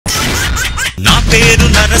నా పేరు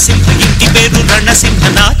నరసింహ ఇంటి పేరు రణసింహ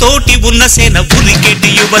నా తోటి ఉన్న సేన ఉరికెటి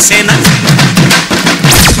యువసేన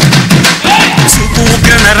చూపు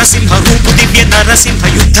ఉగ్ర నరసింహ రూపు దివ్య నరసింహ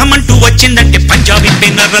యుద్ధమంటూ వచ్చిందంటే పంజాబీ పే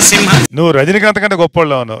నరసింహ. నువ్వు రజనీకాంత్ కంటే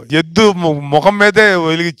గొప్పవాళ్ళ ఉన్నావు. ఎద్దు ముఖం మీదే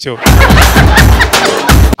వెలిగించావు.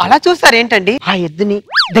 అలా చూస్తారేంటండి? ఆ ఎద్దుని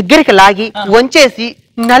దగ్గరికి లాగి వంచేసి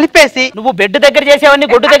నలిపేసి నువ్వు బెడ్ దగ్గర చేసేవన్నీ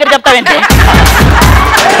గొడ్డు దగ్గర చెప్తావేంటి?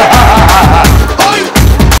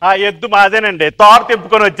 ఆ ఎద్దు మాదేనండి, తోట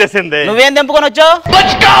తెంపుకొని వచ్చేసింది. నువ్వేం తెంపుకొని వచ్చావు?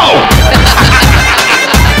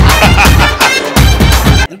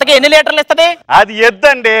 ఇంతకీ ఎన్ని లీటర్లు ఇస్తుంది? అది ఎద్దు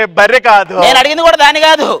అండి, బర్రె కాదు. నేను అడిగింది కూడా దాని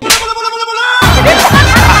కాదు.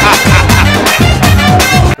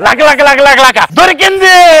 లక లక లక లక లక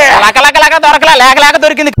దొరికింది. లక లక లక దొరకలా, లేక లేక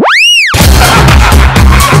దొరికింది.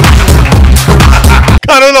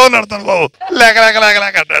 కరువులో ఉన్నాడు బాబు. లేక లేక లేక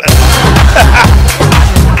లేక అంటాడు.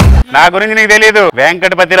 నా గురించి నీకు తెలీదు.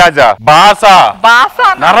 వెంకటపతి రాజా బాస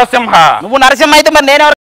నరసింహ. నువ్వు నరసింహ అయితే మరి నేను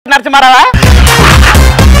నరసింహారావా?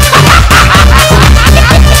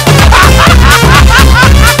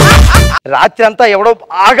 రాత్రి అంతా ఎవడో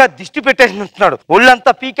బాగా దిష్టి పెట్టేసినట్టున్నాడు.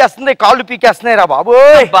 ఒళ్ళంతా పీకేస్తుంది, కాళ్ళు పీకేస్తున్నాయి రా బాబు.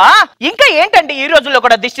 ఇంకా ఏంటండి ఈ రోజుల్లో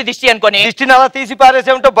కూడా దిష్టి దిష్టి అనుకోని దిష్టిని అలా తీసి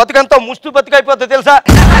పారేసే ఉంటే బతుకంతా ముష్టి బతుకైపోతుంది తెలుసా?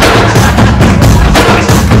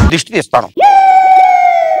 దిష్టి తీస్తాను.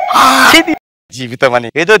 జీవితం అని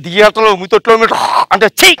ఏదో దియ్యాటలో ముతొట్లో అంటే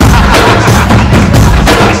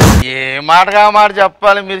ఏ మాటగా మాట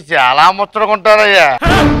చెప్పాలి, మీరు చాలా ముచ్చటకుంటారయ్యా.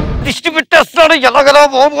 దిష్టి పెట్టేస్తున్నాడు ఎలాగలా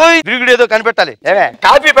బాబోయ్. విరుగుడు ఏదో కనిపెట్టాలి. ఏమే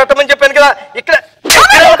కాఫీ పెట్టమని చెప్పాను కదా, ఇక్కడ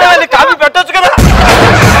కాఫీ పెట్టొచ్చు కదా.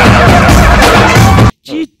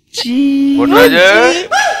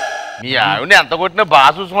 మీ ఆవిడ ఎంత కొట్టినా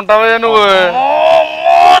బాగా చూసుకుంటావా నువ్వు?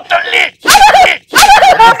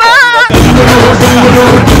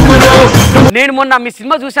 నేను మొన్న మీ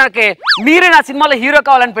సినిమా చూసాకే మీరే నా సినిమాలో హీరో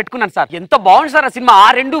కావాలని పెట్టుకున్నాను సార్. ఎంత బాగుంది సార్ ఆ సినిమా. ఆ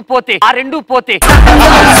రెండు పోతే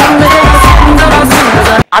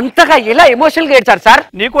అంతగా ఎలా ఎమోషనల్ గా ఏడ్చారు సార్.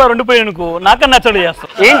 నీకు ఆ రెండు పోయినకు నాకన్నా నచ్చడు చేస్తా.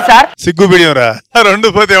 ఏంటి సార్ సిగ్గు బిడియంరా. రెండు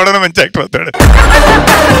పోతే ఎవడన్నా మంచి యాక్టర్ అవుతాడు.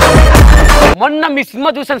 మొన్న మీ సినిమా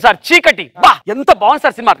చూసాను సార్, చీకటి. బా ఎంత బాగుంది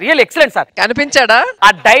sir cinema. Real excellent sir. కనిపించాడా? ఆ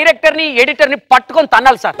డైరెక్టర్ ని ఎడిటర్ ని పట్టుకొని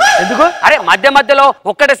తన్నాలి సార్. ఎందుకు? అరే మధ్యలో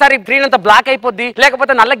ఒక్కటేసారి స్క్రీన్ అంతా బ్లాక్ అయిపోద్ది,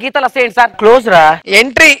 లేకపోతే నల్ల గీతలు వస్తాయండి సార్. క్లోజ్ రా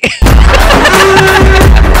ఎంట్రీ.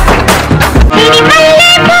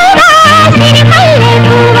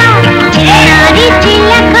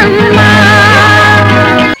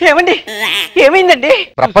 ఏమండి ఏమైందండి?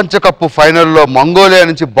 ప్రపంచ కప్ ఫైనల్లో మంగోలియా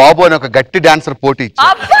నుంచి బాబు అని ఒక గట్టి డాన్సర్ పోటీ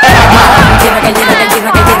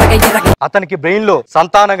అతనికి బ్రెయిన్ లో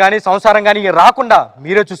సంతానం గాని సంసారం గాని రాకుండా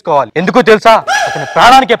మీరే చూసుకోవాలి. ఎందుకు తెలుసా? అతని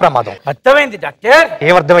ప్రాణానికే ప్రమాదం. అర్థమైంది డాక్టర్.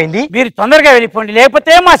 ఏమర్థమైంది? మీరు తొందరగా వెళ్ళిపోండి,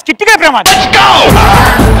 లేకపోతే మా స్కిట్గా ప్రమాదం.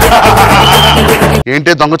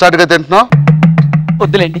 ఏంటి దొంగచాటుగా తింటున్నావు?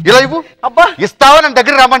 వద్దులేండి. ఇలా ఇవ్వు. అబ్బా ఇస్తావా? నన్ను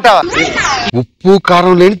దగ్గర రమ్మంటావా? ఉప్పు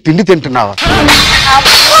కారం లేని తిండి తింటున్నావా?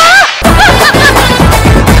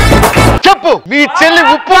 చెప్పు. మీ చెల్లి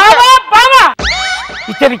ఉప్పు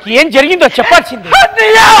ఇతనికి ఏం జరిగిందో చెప్పాల్సింది.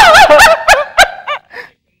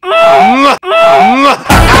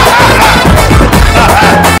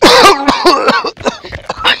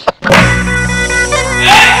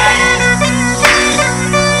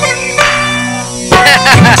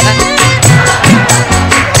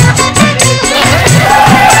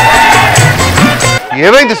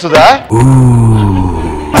 ఏమైంది సుధా?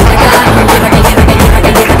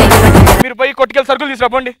 మీరు పోయి కొట్టుకెళ్ళి సరుకులు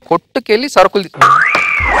తీసుకురాపోండి. కొట్టుకెళ్ళి సరుకులు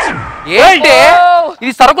ఏంటి?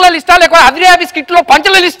 ఇది సరుకుల లిస్టా లేక అదిరేవి స్కిట్ లో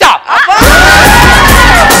పంచల లిస్టా?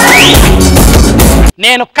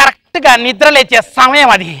 నేను కరెక్ట్ గా నిద్ర లేచే సమయం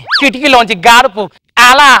అది. కిటికీలోంచి గాడుపు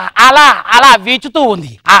అలా అలా అలా వీచుతూ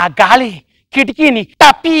ఉంది. ఆ గాలి కిటికీని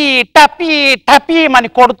టపీ టపీ టపీ అని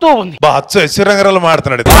కొడుతూ ఉంది. రంగరాలు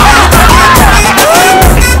మాడుతున్నాడు.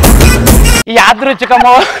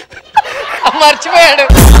 యాదృచ్ఛికమో మర్చిపోయాడు.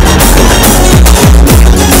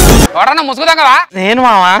 ఎవడన్నా ముసుగుదాగా? నేను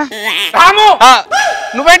మావా. రాము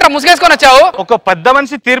నువ్వేంట్రా ముసుగేసుకొని వచ్చావు? ఒక పెద్ద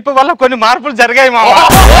మనిషి తీర్పు వల్ల కొన్ని మార్పులు జరిగాయి మావా.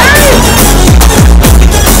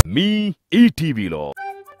 మీ ఈటీవీలో